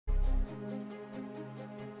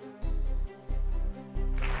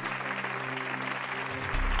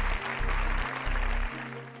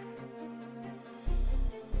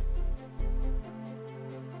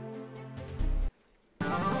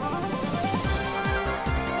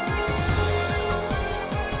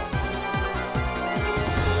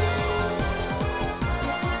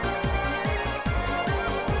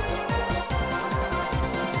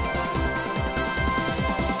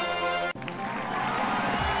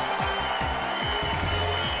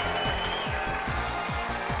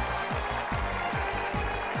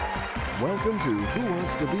Welcome to Who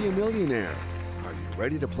Wants to Be a Millionaire? Are you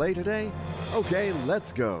ready to play today? Okay,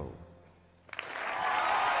 let's go.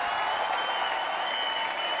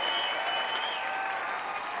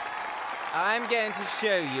 I'm going to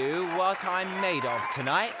show you what I'm made of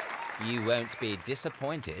tonight. You won't be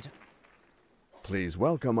disappointed. Please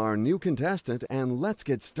welcome our new contestant and let's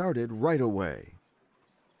get started right away.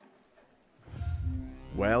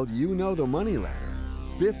 Well, you know the money ladder.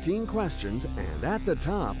 15 questions and at the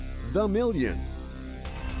top, the million.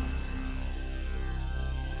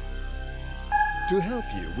 To help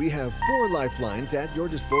you, we have 4 lifelines at your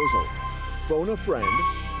disposal. Phone a friend,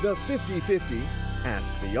 the 50-50,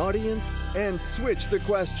 ask the audience, and switch the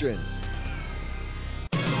question.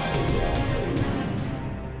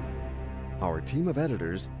 Our team of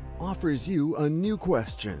editors offers you a new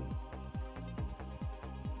question.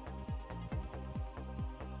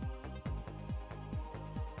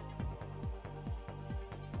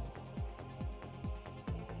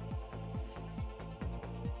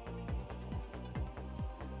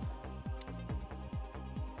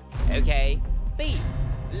 Okay, B,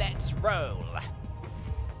 let's roll.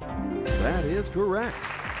 That is correct.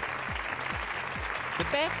 The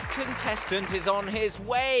best contestant is on his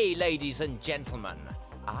way, ladies and gentlemen.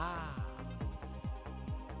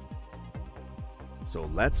 So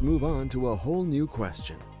let's move on to a whole new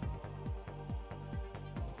question.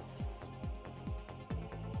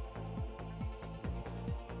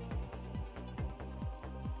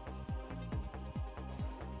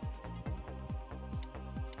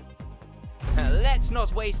 Let's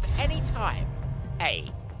not waste any time.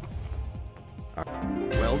 A.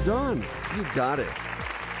 Well done. You got it.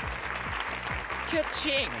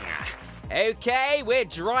 Ka-ching! Okay, we're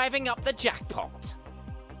driving up the jackpot.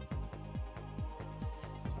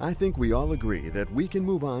 I think we all agree that we can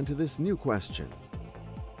move on to this new question.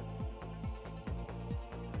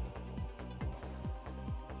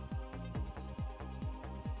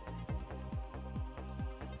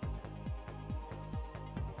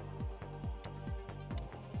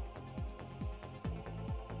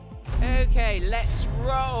 Okay, let's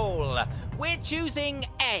roll. We're choosing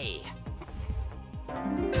A.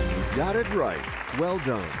 Got it right. Well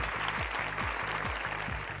done.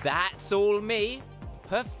 That's all me.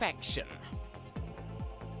 Perfection.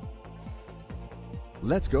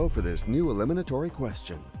 Let's go for this new eliminatory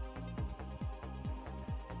question.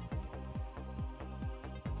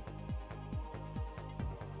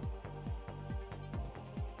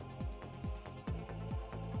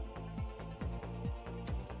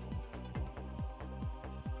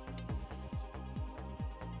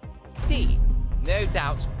 D. No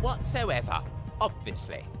doubts whatsoever,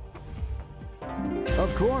 obviously.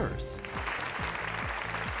 Of course.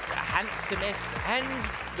 The handsomest and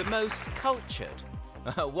the most cultured.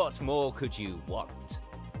 What more could you want?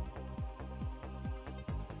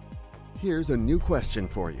 Here's a new question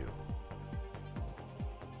for you.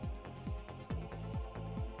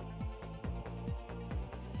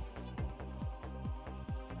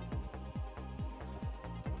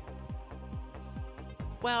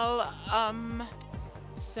 Well,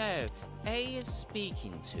 so A is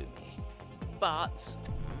speaking to me, but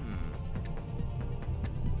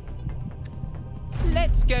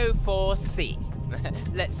let's go for C.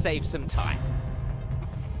 Let's save some time.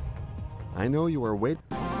 I know you are waiting.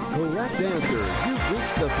 Correct answer. You've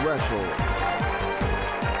reached the threshold.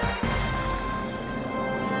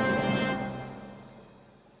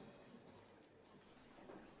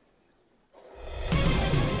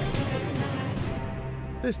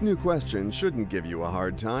 This new question shouldn't give you a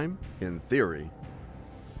hard time, in theory.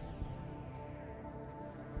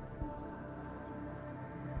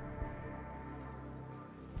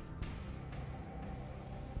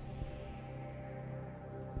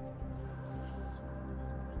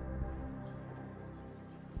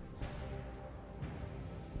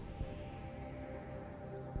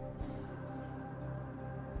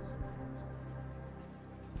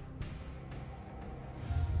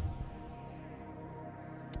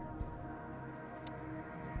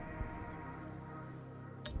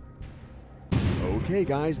 Okay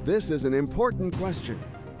guys, this is an important question.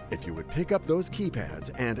 If you would pick up those keypads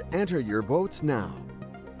and enter your votes now.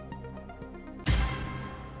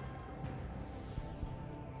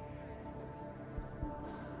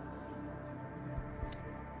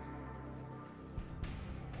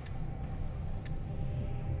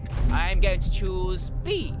 I'm going to choose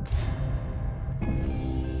B.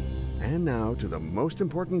 And now to the most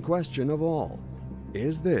important question of all.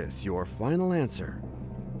 Is this your final answer?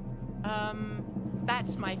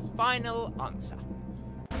 That's my final answer.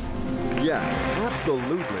 Yes,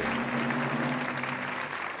 absolutely.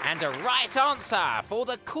 And a right answer for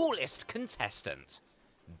the coolest contestant.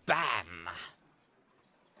 Bam!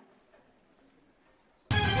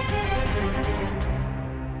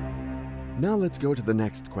 Now let's go to the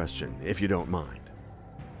next question, if you don't mind.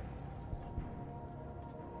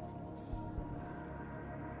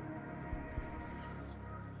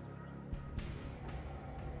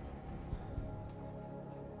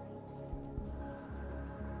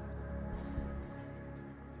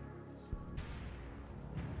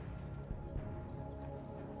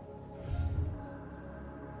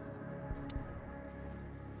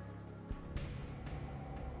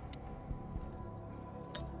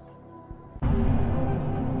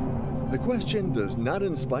 The question does not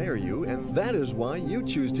inspire you, and that is why you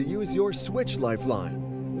choose to use your Switch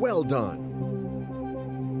Lifeline. Well done!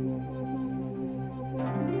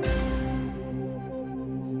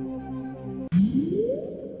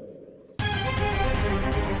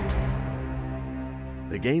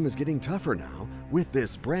 The game is getting tougher now with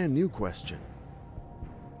this brand new question.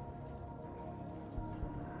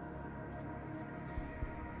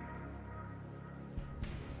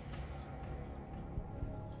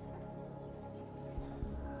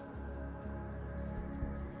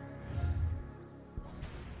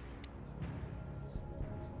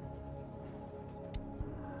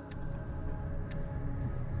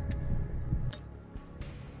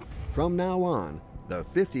 From now on, the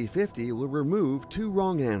 50-50 will remove 2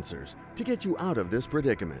 wrong answers to get you out of this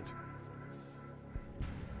predicament.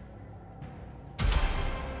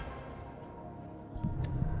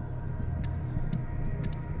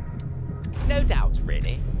 No doubt,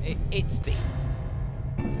 really. It's D.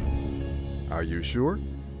 Are you sure?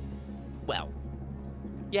 Well,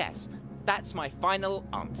 yes, that's my final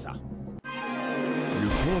answer. You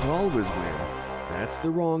can't always win. That's the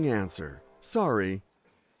wrong answer. Sorry.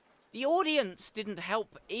 The audience didn't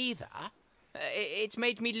help either. It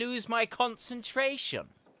made me lose my concentration.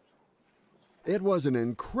 It was an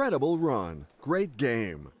incredible run. Great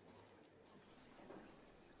game.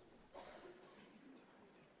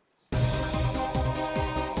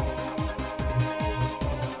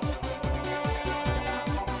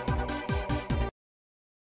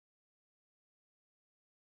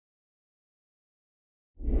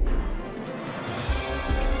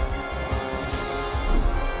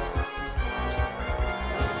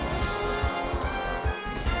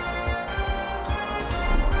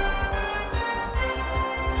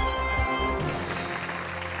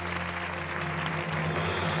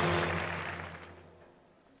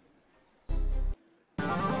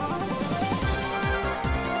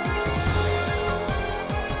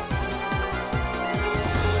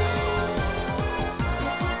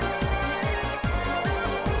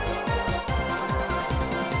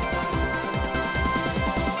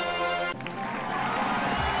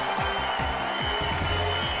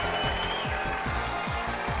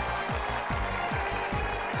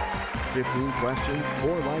 $15 questions,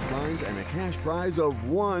 4 lifelines, and a cash prize of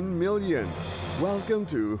 $1 million. Welcome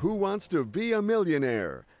to Who Wants to Be a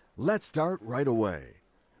Millionaire? Let's start right away.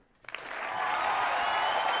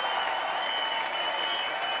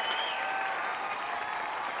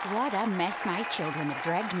 What a mess my children have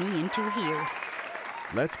dragged me into here.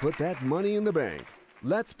 Let's put that money in the bank.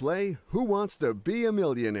 Let's play Who Wants to Be a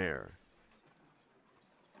Millionaire?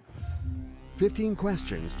 15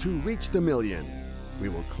 questions to reach the million. We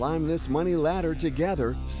will climb this money ladder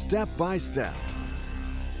together, step by step.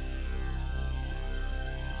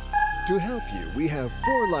 To help you, we have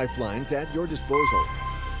 4 lifelines at your disposal.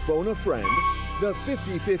 Phone a friend, the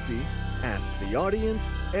 50-50, ask the audience,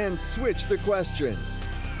 and switch the question.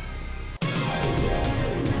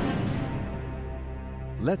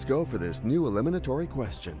 Let's go for this new eliminatory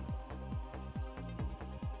question.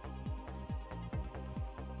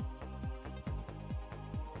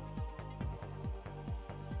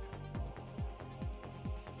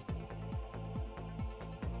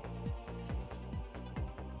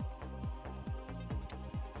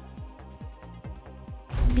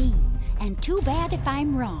 B, and too bad if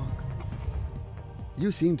I'm wrong.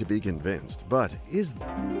 You seem to be convinced, but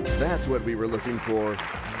that's what we were looking for?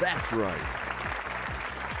 That's right.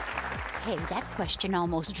 Hey, that question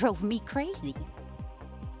almost drove me crazy.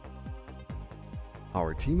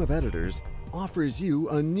 Our team of editors offers you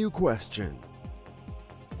a new question.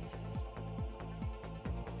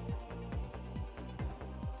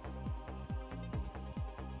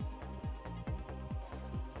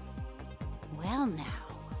 Well now.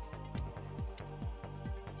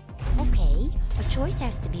 Okay, a choice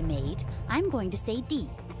has to be made. I'm going to say D.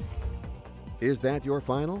 Is that your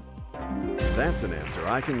final? That's an answer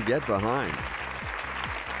I can get behind.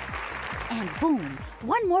 And boom,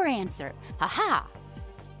 one more answer. Ha-ha!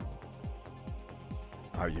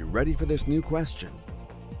 Are you ready for this new question?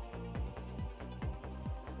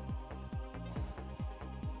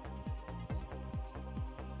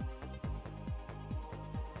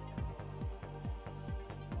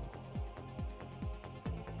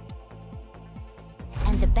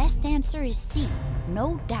 And the best answer is C,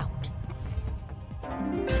 no doubt.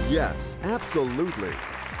 Yes, absolutely.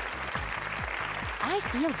 I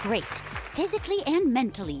feel great, physically and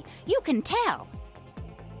mentally. You can tell.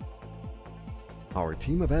 Our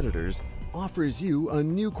team of editors offers you a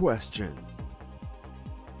new question.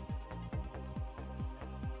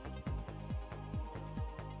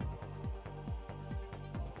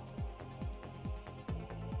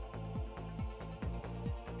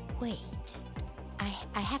 Wait,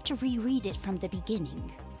 I have to reread it from the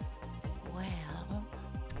beginning. Well,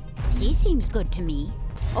 C seems good to me.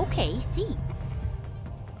 Okay, C.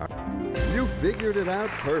 You figured it out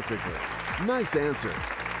perfectly. Nice answer.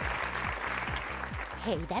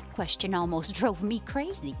 Hey, that question almost drove me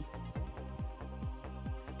crazy.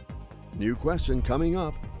 New question coming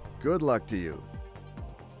up. Good luck to you.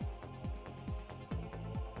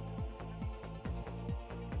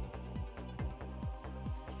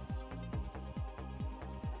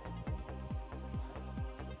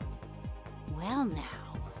 Well now,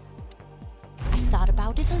 I thought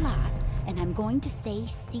about it a lot, and I'm going to say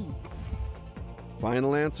C.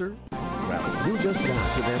 Final answer? Well, you just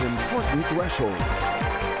got to that important threshold.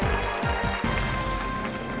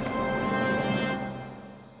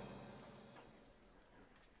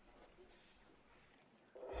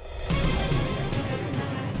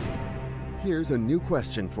 Here's a new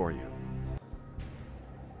question for you.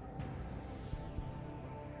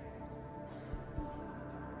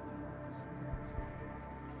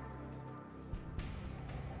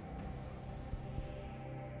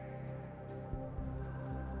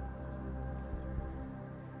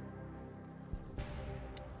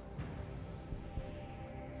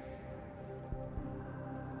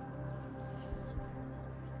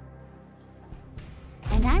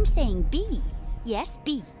 And I'm saying B. Yes,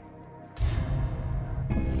 B.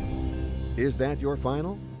 Is that your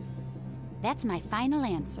final? That's my final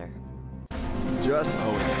answer. Just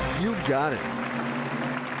own it. You got it.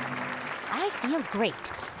 I feel great,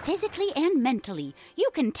 physically and mentally. You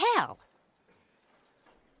can tell.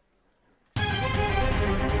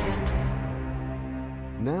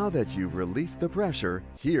 Now that you've released the pressure,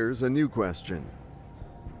 here's a new question.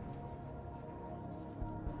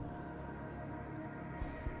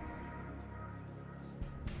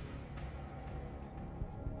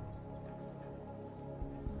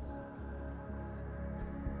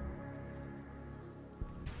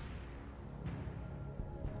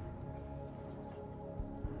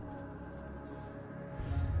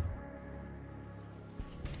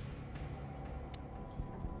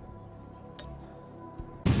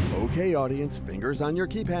 Okay, audience, fingers on your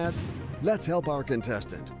keypads. Let's help our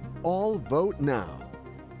contestant. All vote now.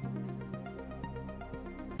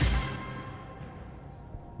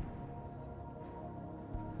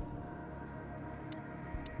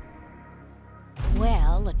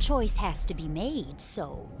 Well, a choice has to be made,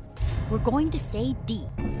 so we're going to say D.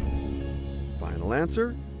 Final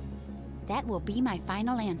answer? That will be my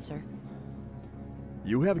final answer.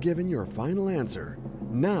 You have given your final answer.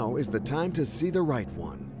 Now is the time to see the right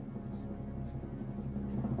one.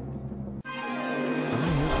 I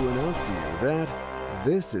have to announce to you that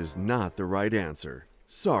this is not the right answer.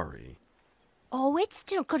 Sorry. Oh, it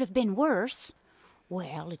still could have been worse.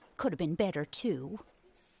 Well, it could have been better, too.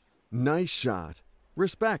 Nice shot.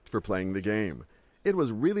 Respect for playing the game. It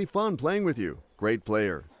was really fun playing with you. Great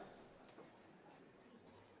player.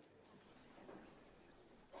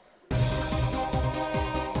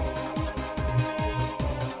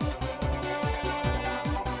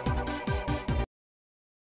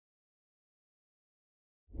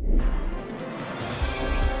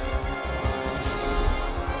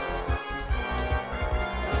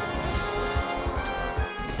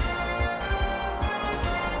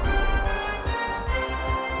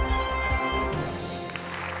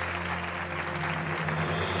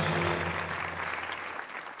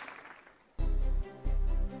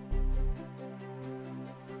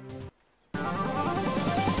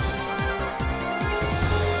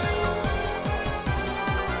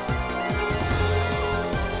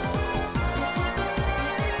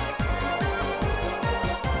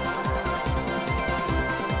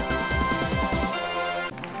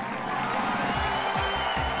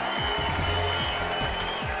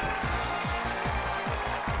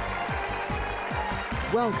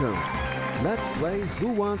 Welcome. Let's play Who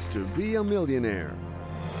Wants to Be a Millionaire?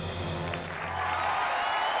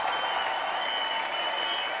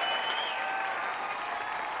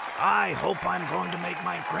 I hope I'm going to make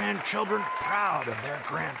my grandchildren proud of their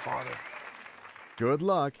grandfather. Good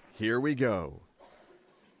luck. Here we go.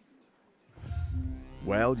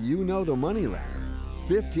 Well, you know the money ladder.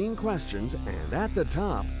 15 questions, and at the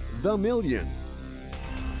top, the million.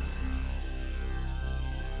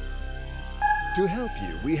 To help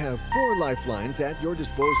you, we have 4 lifelines at your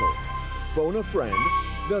disposal. Phone a friend,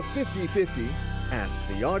 the 50-50, ask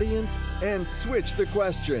the audience, and switch the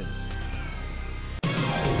question.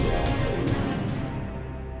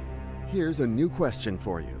 Here's a new question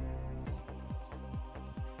for you.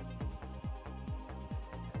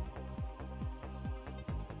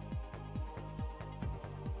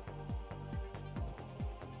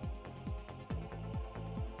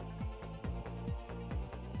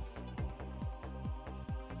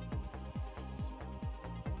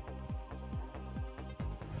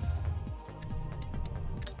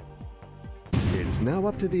 It's now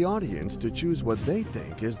up to the audience to choose what they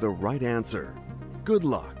think is the right answer. Good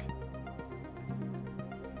luck.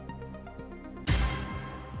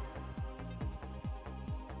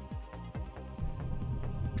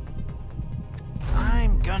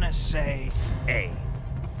 I'm gonna say A.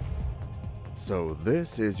 So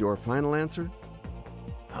this is your final answer?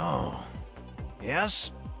 Oh,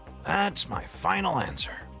 yes, that's my final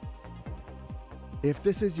answer. If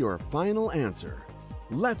this is your final answer,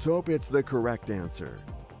 let's hope it's the correct answer.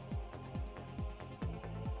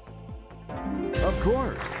 Of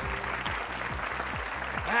course.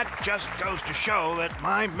 That just goes to show that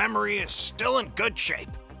my memory is still in good shape.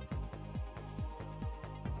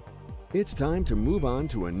 It's time to move on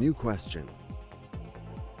to a new question.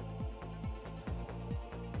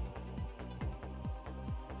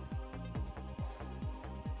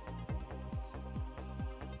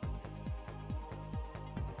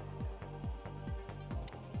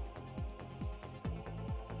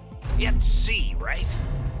 It's C, right?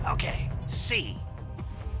 Okay, C.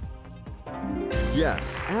 Yes,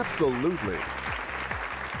 absolutely.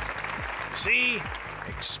 See,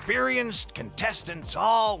 experienced contestants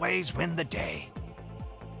always win the day.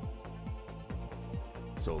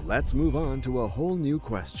 So let's move on to a whole new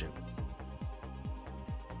question.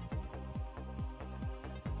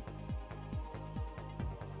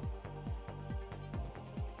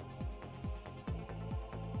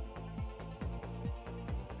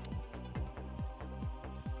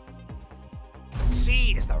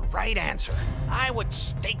 C is the right answer. I would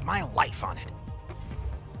stake my life on it.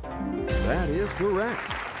 That is correct.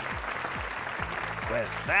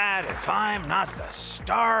 With that, if I'm not the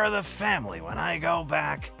star of the family when I go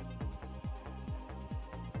back...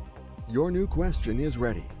 Your new question is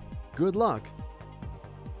ready. Good luck.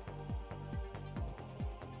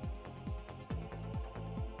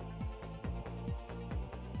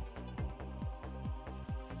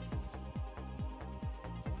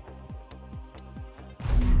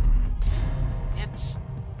 It's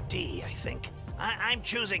D, I think. I'm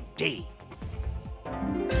choosing D.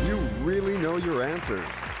 You really know your answers.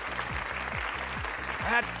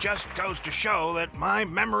 That just goes to show that my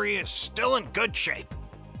memory is still in good shape.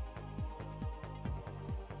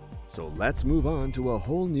 So let's move on to a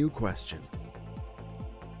whole new question.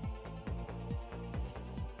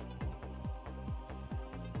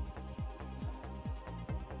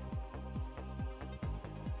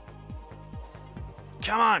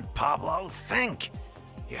 Come on, Pablo, think.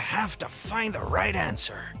 You have to find the right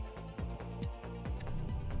answer.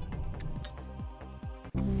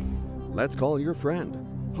 Let's call your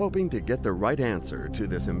friend, hoping to get the right answer to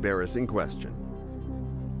this embarrassing question.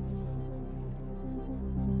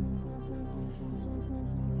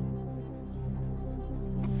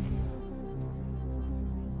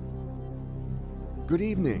 Good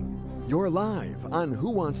evening. You're live on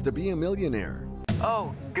Who Wants to Be a Millionaire?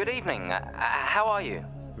 Oh, good evening. How are you?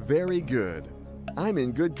 Very good. I'm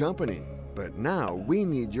in good company, but now we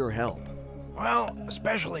need your help. Well,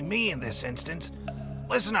 especially me in this instance.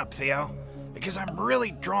 Listen up, Theo, because I'm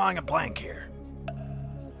really drawing a blank here.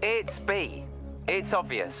 It's B. It's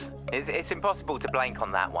obvious. It's impossible to blank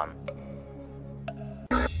on that one.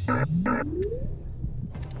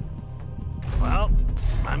 Well,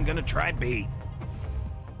 I'm gonna try B.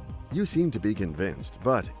 You seem to be convinced,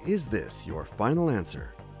 but is this your final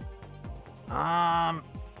answer?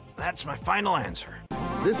 That's my final answer.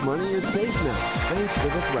 This money is safe now, thanks to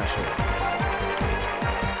the threshold.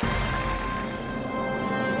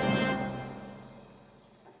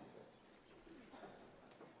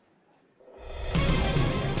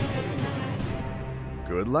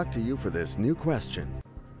 Good luck to you for this new question.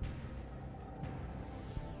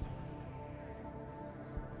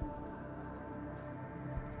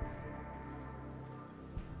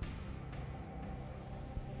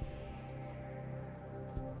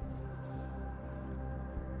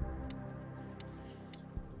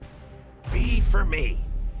 for me.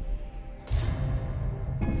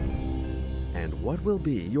 And what will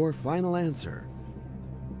be your final answer?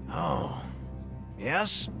 Oh,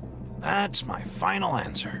 yes, that's my final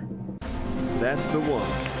answer. That's the one.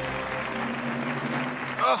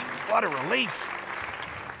 Oh, what a relief.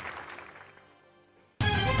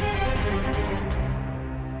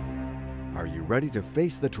 Are you ready to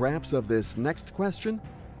face the traps of this next question?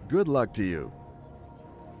 Good luck to you.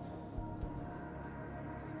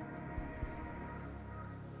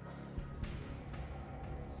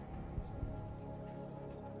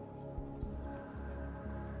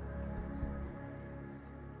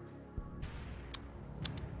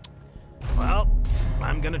 Well,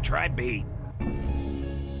 I'm gonna try B.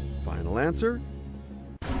 Final answer?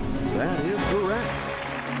 That is correct.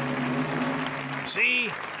 See?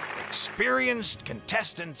 Experienced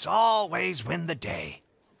contestants always win the day.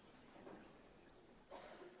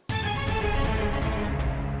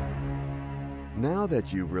 Now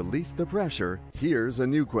that you've released the pressure, here's a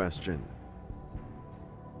new question.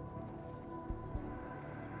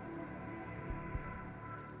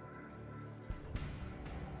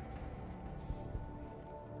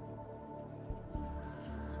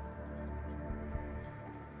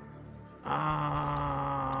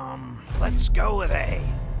 Let's go with A.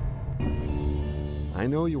 I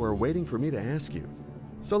know you are waiting for me to ask you,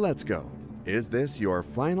 so let's go. Is this your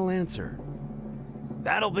final answer?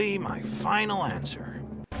 That'll be my final answer.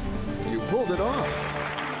 You pulled it off.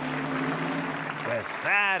 With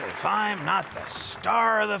that, if I'm not the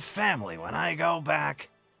star of the family when I go back...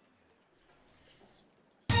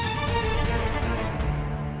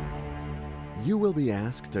 You will be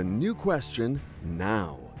asked a new question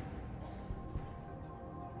now.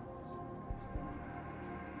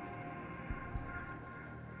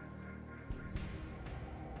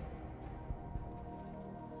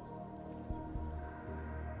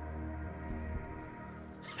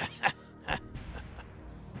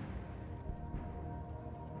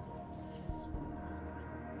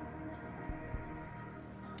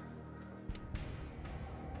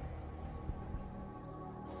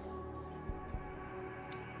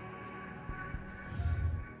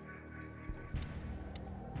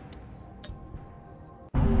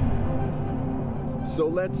 So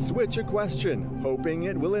let's switch a question, hoping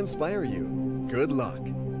it will inspire you. Good luck.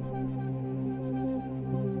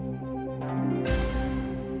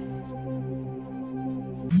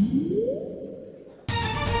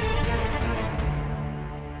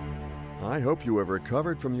 I hope you have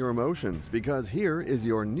recovered from your emotions, because here is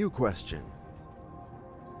your new question.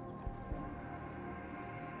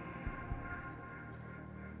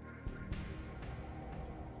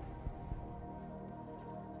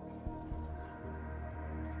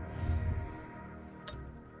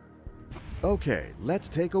 Okay, let's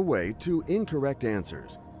take away 2 incorrect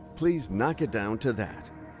answers. Please knock it down to that.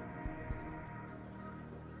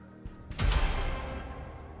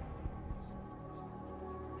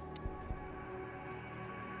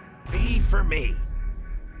 B for me.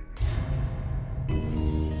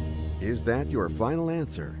 Is that your final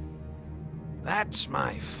answer? That's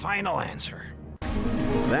my final answer.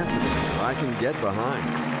 That's an answer I can get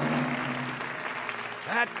behind.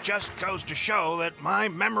 That just goes to show that my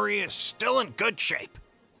memory is still in good shape.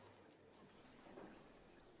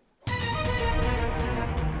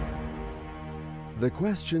 The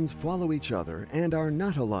questions follow each other and are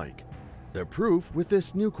not alike. The proof with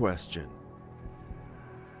this new question.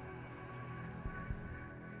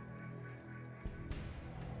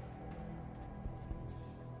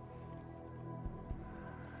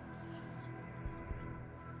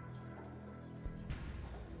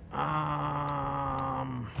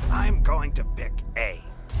 I'm going to pick A.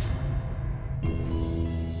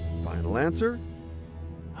 Final answer?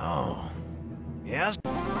 Oh, yes?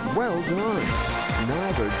 Well done.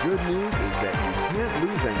 Now the good news is that you can't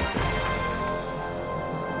lose anything.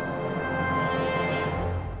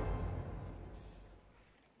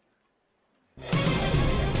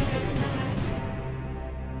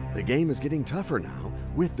 The game is getting tougher now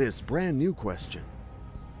with this brand new question.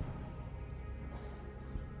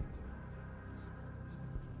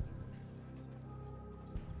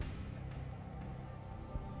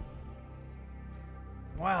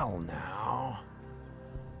 Well, now.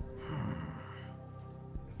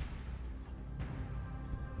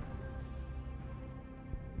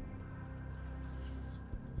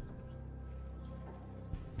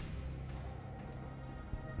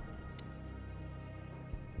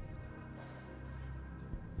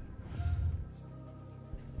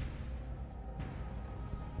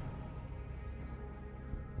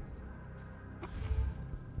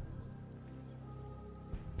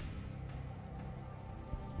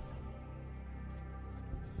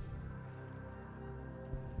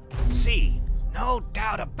 C. No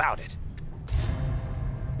doubt about it.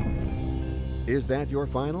 Is that your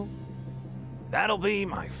final? That'll be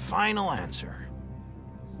my final answer.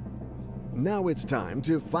 Now it's time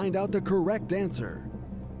to find out the correct answer.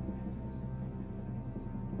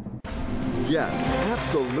 Yes,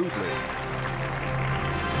 absolutely.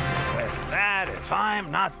 With that, if I'm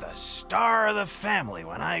not the star of the family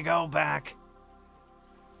when I go back...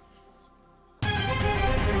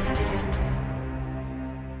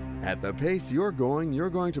 At the pace you're going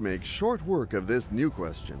to make short work of this new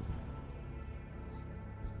question.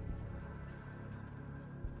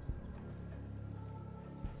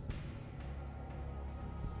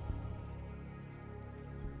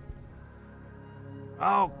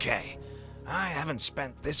 Okay, I haven't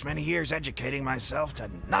spent this many years educating myself to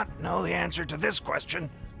not know the answer to this question.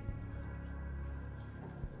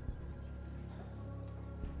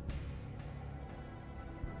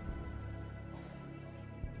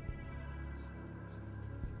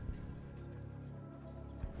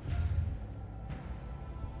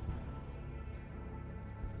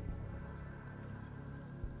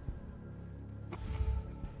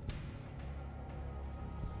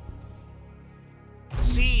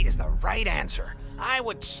 C is the right answer. I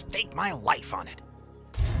would stake my life on it.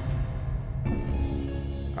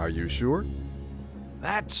 Are you sure?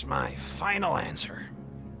 That's my final answer.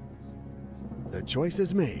 The choice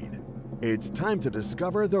is made. It's time to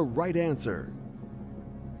discover the right answer.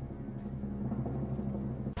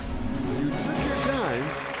 You took your time,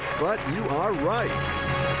 but you are right.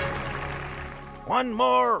 One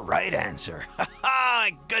more right answer.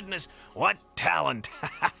 My goodness, what talent.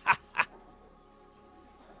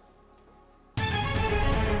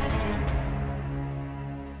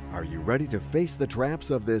 Are you ready to face the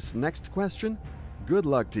traps of this next question? Good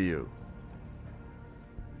luck to you.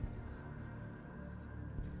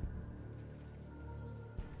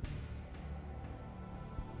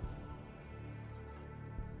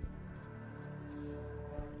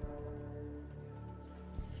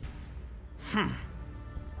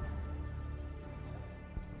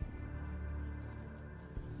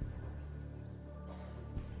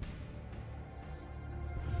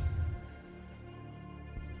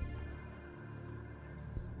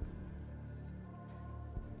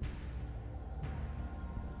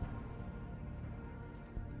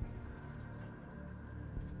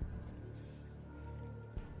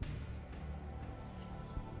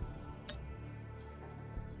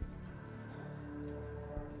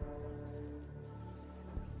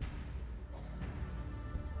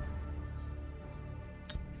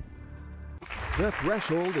 The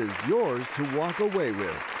threshold is yours to walk away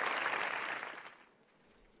with.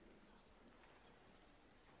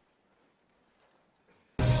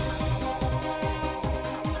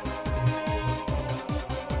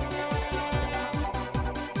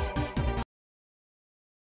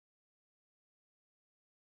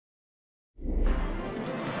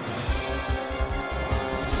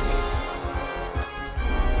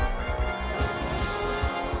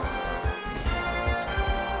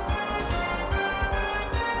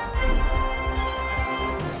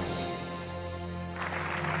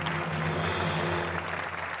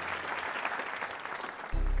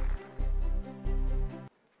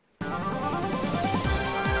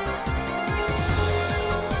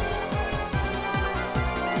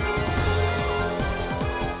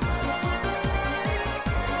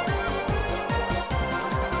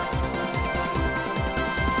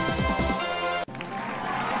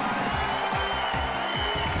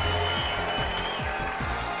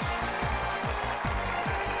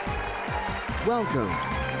 Welcome.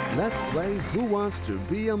 Let's play Who Wants to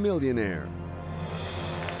Be a Millionaire?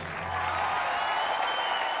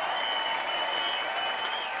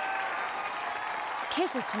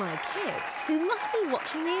 Kisses to my kids, who must be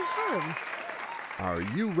watching me at home. Are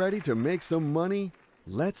you ready to make some money?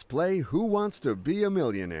 Let's play Who Wants to Be a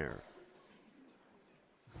Millionaire?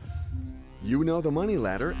 You know the money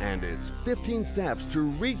ladder, and it's 15 steps to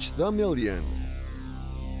reach the million.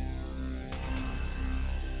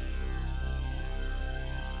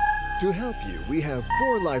 To help you, we have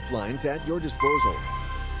 4 lifelines at your disposal.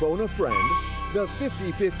 Phone a friend, the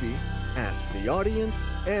 50-50, ask the audience,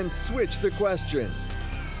 and switch the question.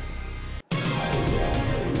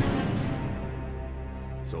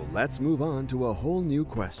 So let's move on to a whole new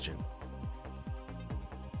question.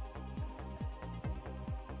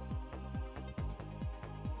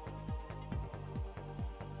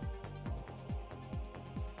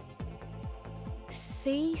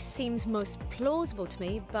 C seems most plausible to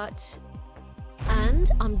me, but... And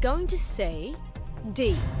I'm going to say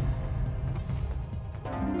D.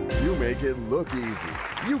 You make it look easy.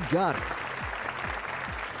 You got it.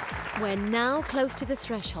 We're now close to the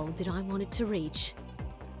threshold that I wanted to reach.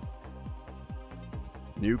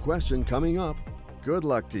 New question coming up. Good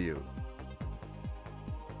luck to you.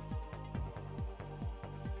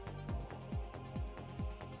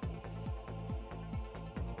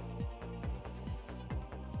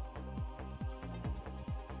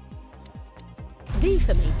 D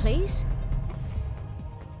for me, please.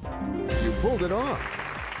 You pulled it off.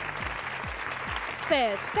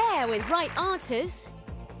 Fair's fair with right answers.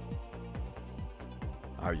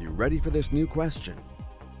 Are you ready for this new question?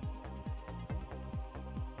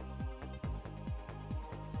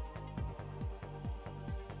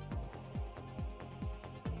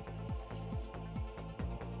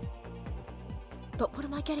 But what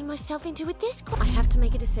am I getting myself into with this? I have to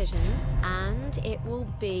make a decision, and it will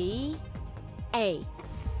be A.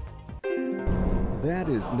 That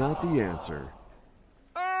is not the answer.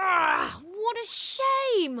 Ah, what a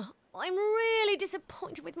shame! I'm really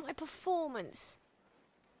disappointed with my performance.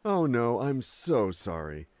 Oh no, I'm so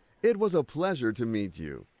sorry. It was a pleasure to meet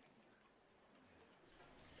you.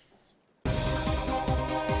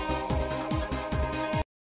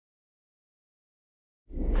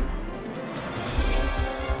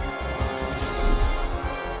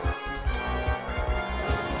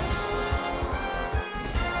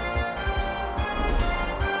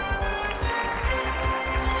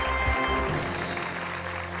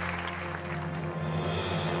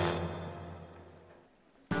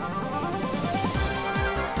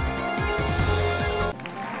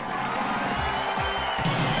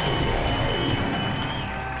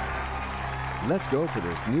 Let's go for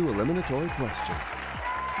this new eliminatory question.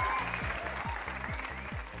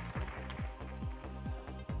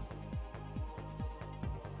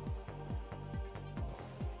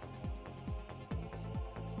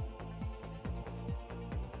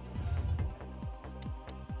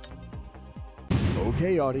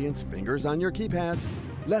 Okay, audience, fingers on your keypads.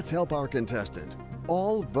 Let's help our contestant.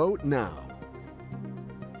 All vote now.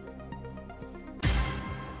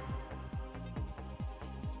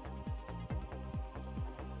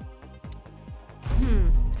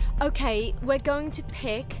 Okay, we're going to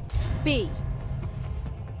pick B.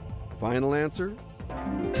 Final answer?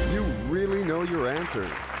 You really know your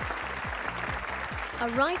answers. A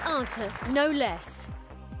right answer, no less.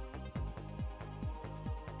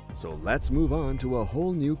 So let's move on to a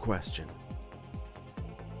whole new question.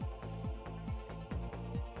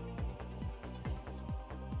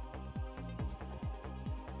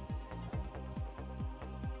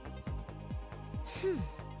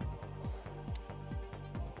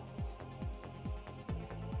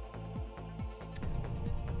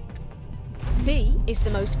 B is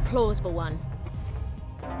the most plausible one.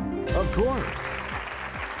 Of course.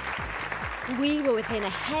 We were within a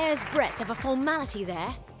hair's breadth of a formality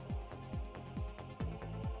there.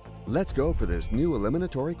 Let's go for this new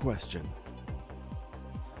eliminatory question.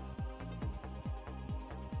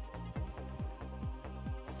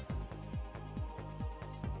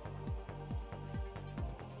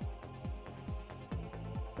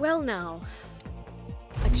 Well now,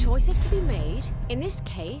 a choice has to be made. In this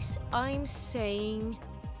case, I'm saying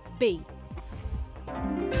B.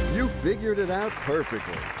 You figured it out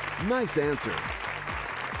perfectly. Nice answer.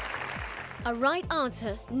 A right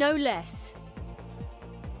answer, no less.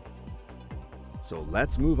 So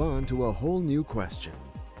let's move on to a whole new question.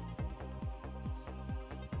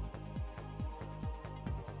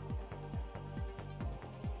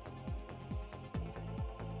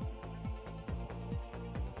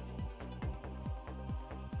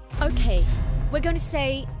 Okay, we're going to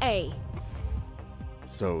say A.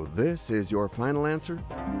 So this is your final answer?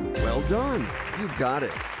 Well done. You got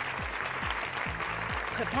it.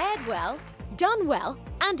 Prepared well, done well,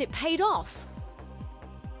 and it paid off.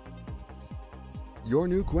 Your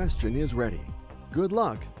new question is ready. Good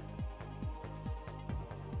luck.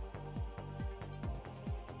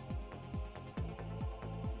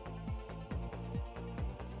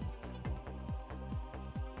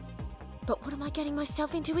 But what am I getting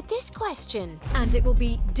myself into with this question? And it will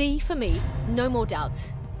be D for me, no more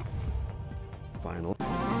doubts. Final.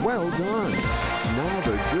 Well done. Now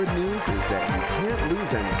the good news is that you can't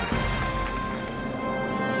lose anything.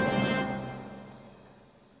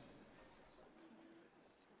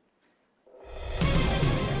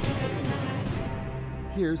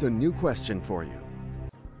 Here's a new question for you.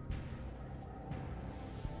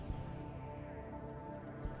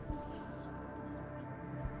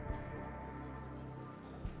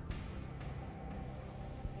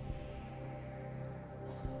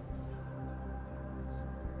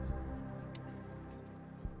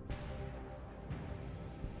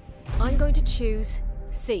 I'm going to choose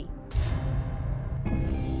C.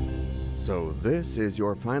 So this is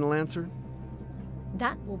your final answer?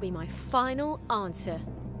 That will be my final answer.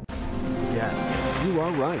 Yes, you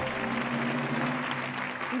are right.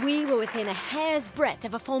 We were within a hair's breadth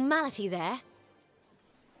of a formality there.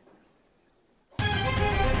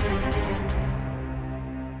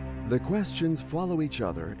 The questions follow each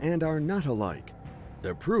other and are not alike.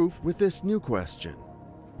 The proof with this new question.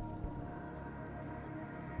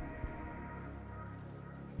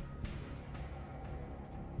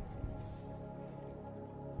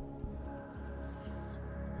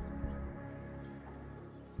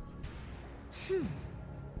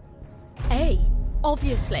 A,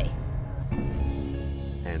 obviously.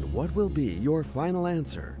 And what will be your final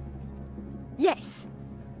answer? Yes,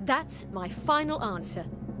 that's my final answer.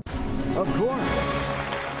 Of course!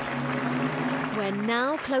 We're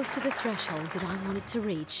now close to the threshold that I wanted to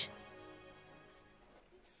reach.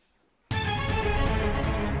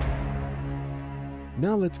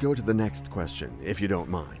 Now let's go to the next question, if you don't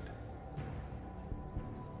mind.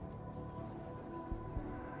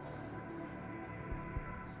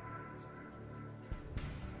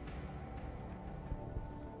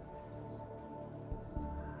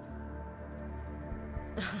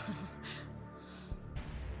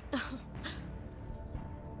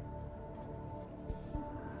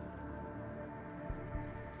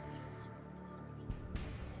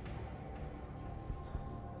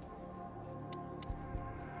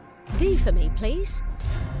 D for me, please.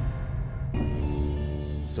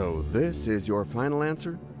 So this is your final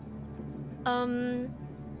answer?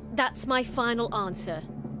 That's my final answer.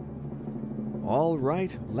 All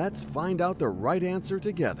right, let's find out the right answer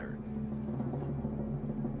together.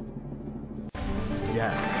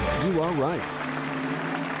 Yes, you are right.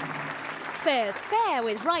 Fair's fair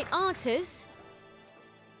with right answers.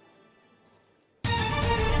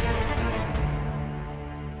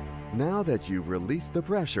 Now that you've released the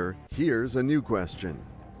pressure, here's a new question.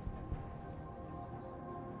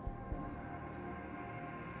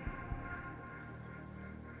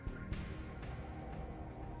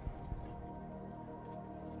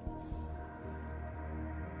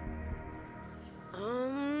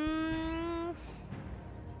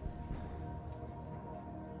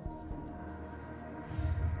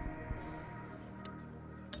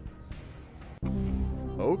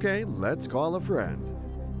 Okay, let's call a friend.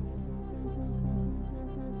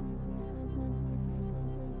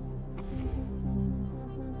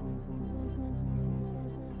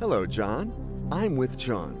 Hello, John. I'm with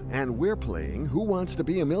John, and we're playing Who Wants to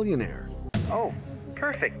Be a Millionaire? Oh,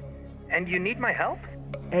 perfect. And you need my help?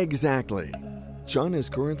 Exactly. John is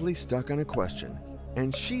currently stuck on a question,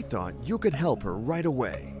 and she thought you could help her right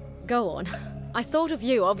away. Go on. I thought of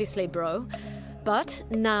you, obviously, bro. But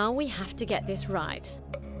now we have to get this right.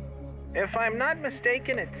 If I'm not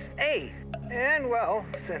mistaken, it's A. And well,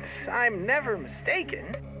 since I'm never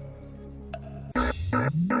mistaken...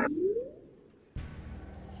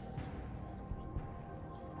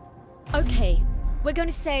 Okay, we're going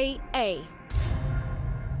to say A.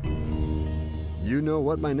 You know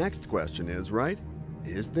what my next question is, right?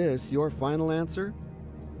 Is this your final answer?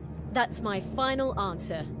 That's my final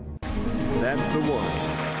answer. That's the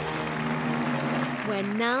one.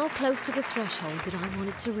 We're now close to the threshold that I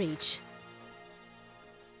wanted to reach.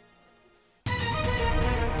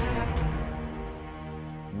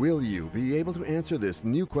 Will you be able to answer this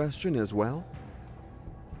new question as well?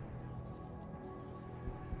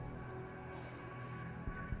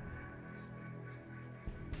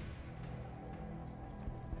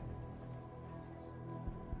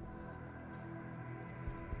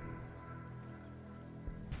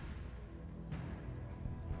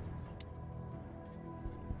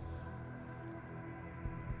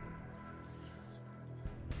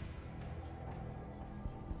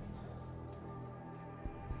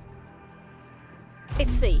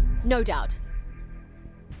 It's C, no doubt.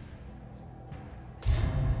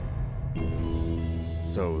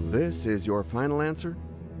 So this is your final answer?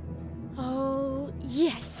 Oh,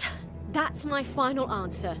 yes. That's my final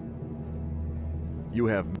answer. You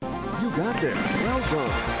got there. Well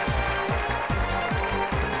done.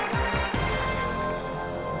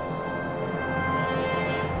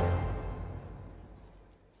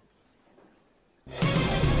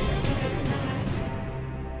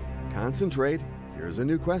 Concentrate. Here's a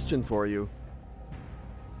new question for you.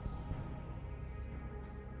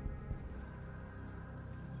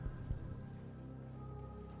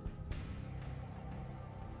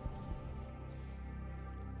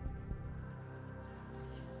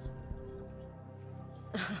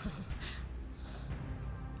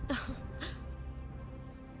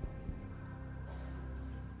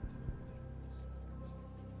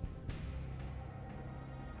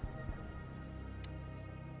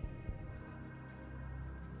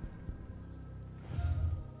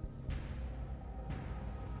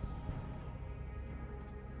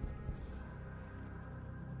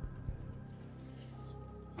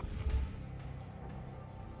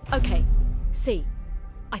 Okay, C.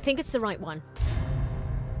 I think it's the right one.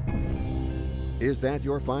 Is that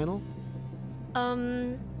your final?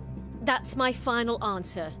 That's my final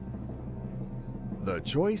answer. The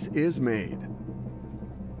choice is made.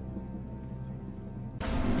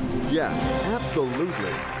 Yes,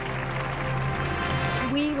 absolutely.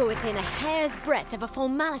 We were within a hair's breadth of a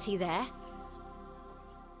formality there.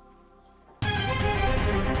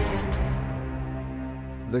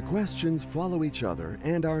 The questions follow each other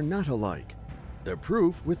and are not alike. The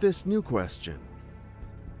proof with this new question.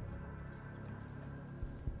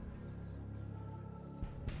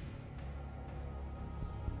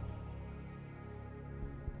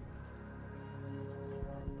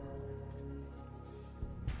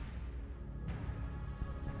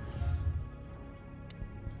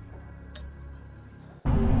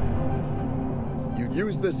 You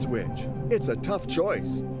use the switch. It's a tough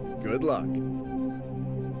choice. Good luck.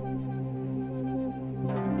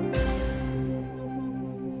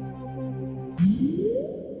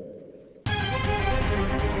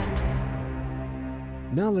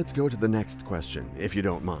 Now let's go to the next question, if you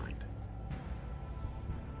don't mind.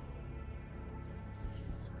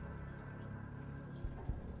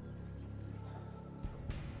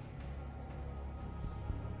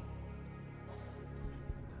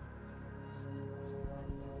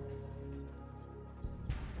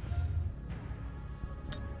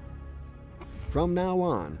 From now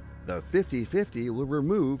on, the 50-50 will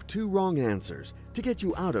remove 2 wrong answers to get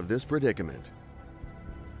you out of this predicament.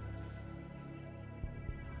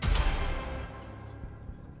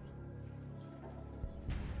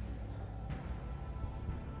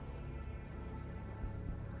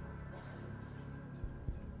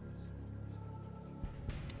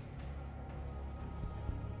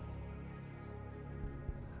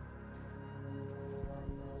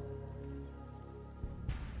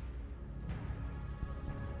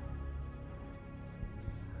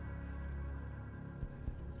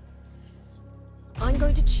 I'm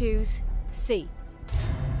going to choose C.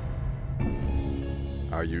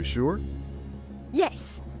 Are you sure?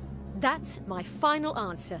 Yes, that's my final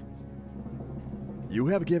answer. You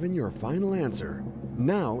have given your final answer.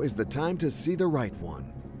 Now is the time to see the right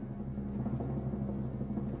one.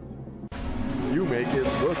 You make it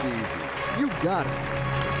look easy. You got it.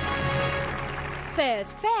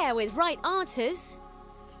 Fair's fair with right answers.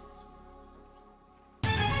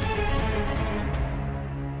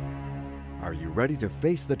 Are you ready to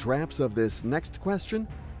face the traps of this next question?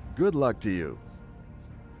 Good luck to you.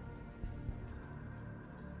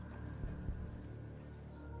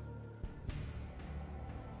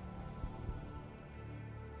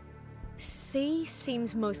 C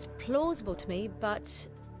seems most plausible to me, but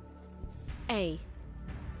A.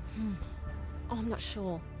 Oh, I'm not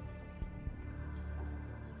sure.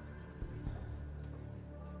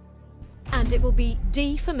 And it will be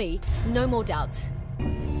D for me, no more doubts.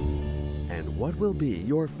 And what will be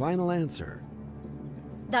your final answer?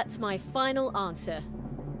 That's my final answer.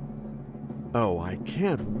 Oh, I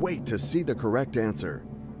can't wait to see the correct answer.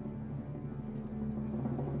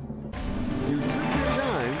 You took your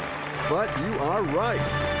time, but you are right.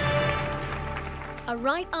 A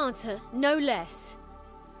right answer, no less.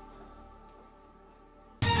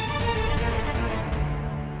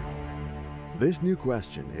 This new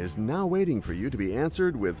question is now waiting for you to be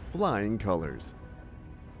answered with flying colors.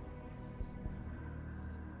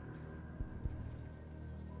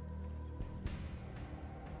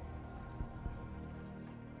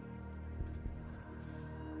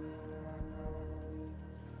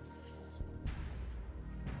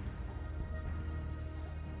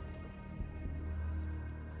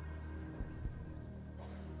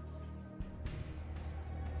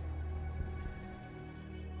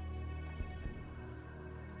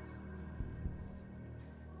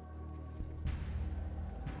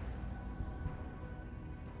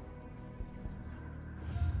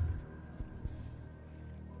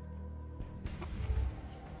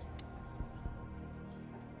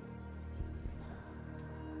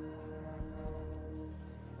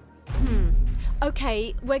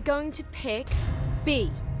 Okay, we're going to pick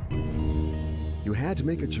B. You had to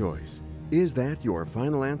make a choice. Is that your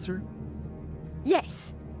final answer?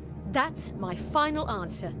 Yes, that's my final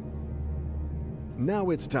answer. Now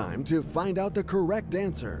it's time to find out the correct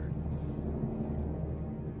answer.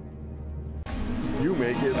 You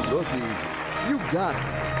make it look easy. You got it.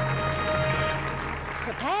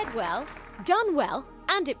 Prepared well, done well,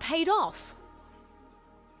 and it paid off.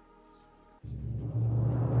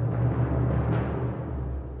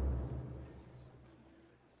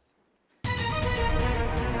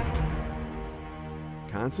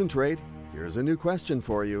 Concentrate. Here's a new question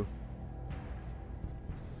for you.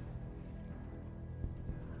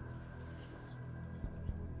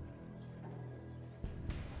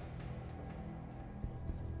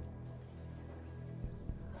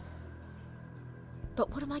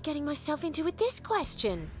 getting myself into with this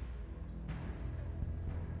question?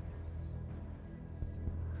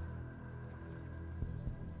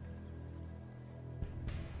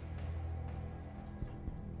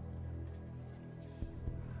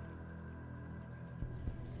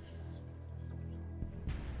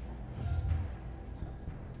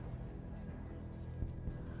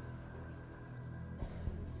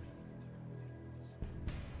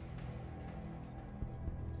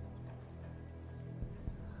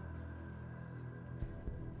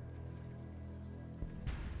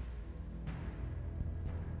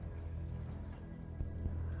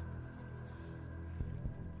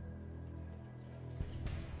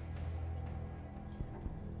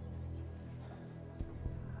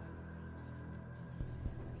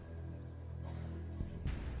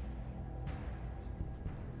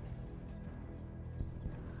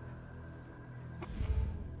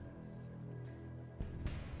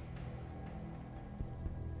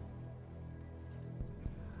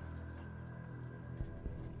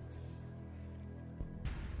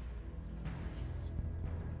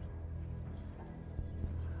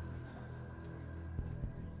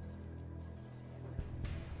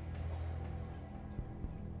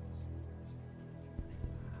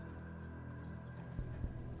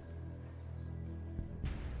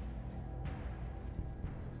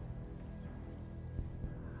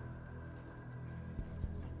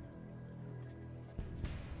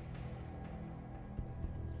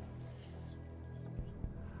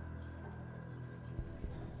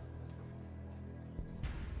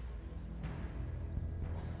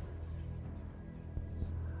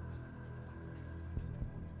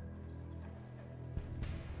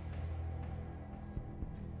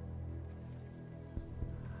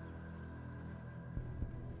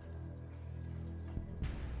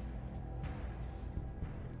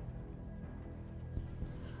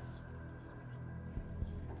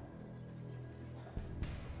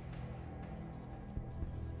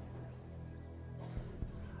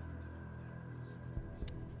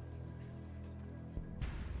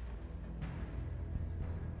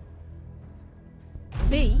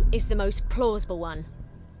 B is the most plausible one.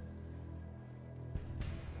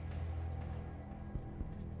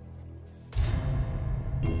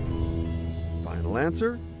 Final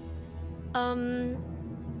answer?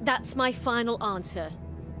 That's my final answer.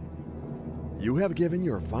 You have given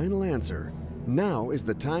your final answer. Now is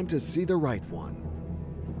the time to see the right one.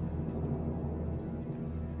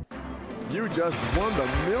 You just won the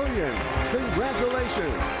million!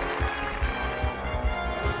 Congratulations!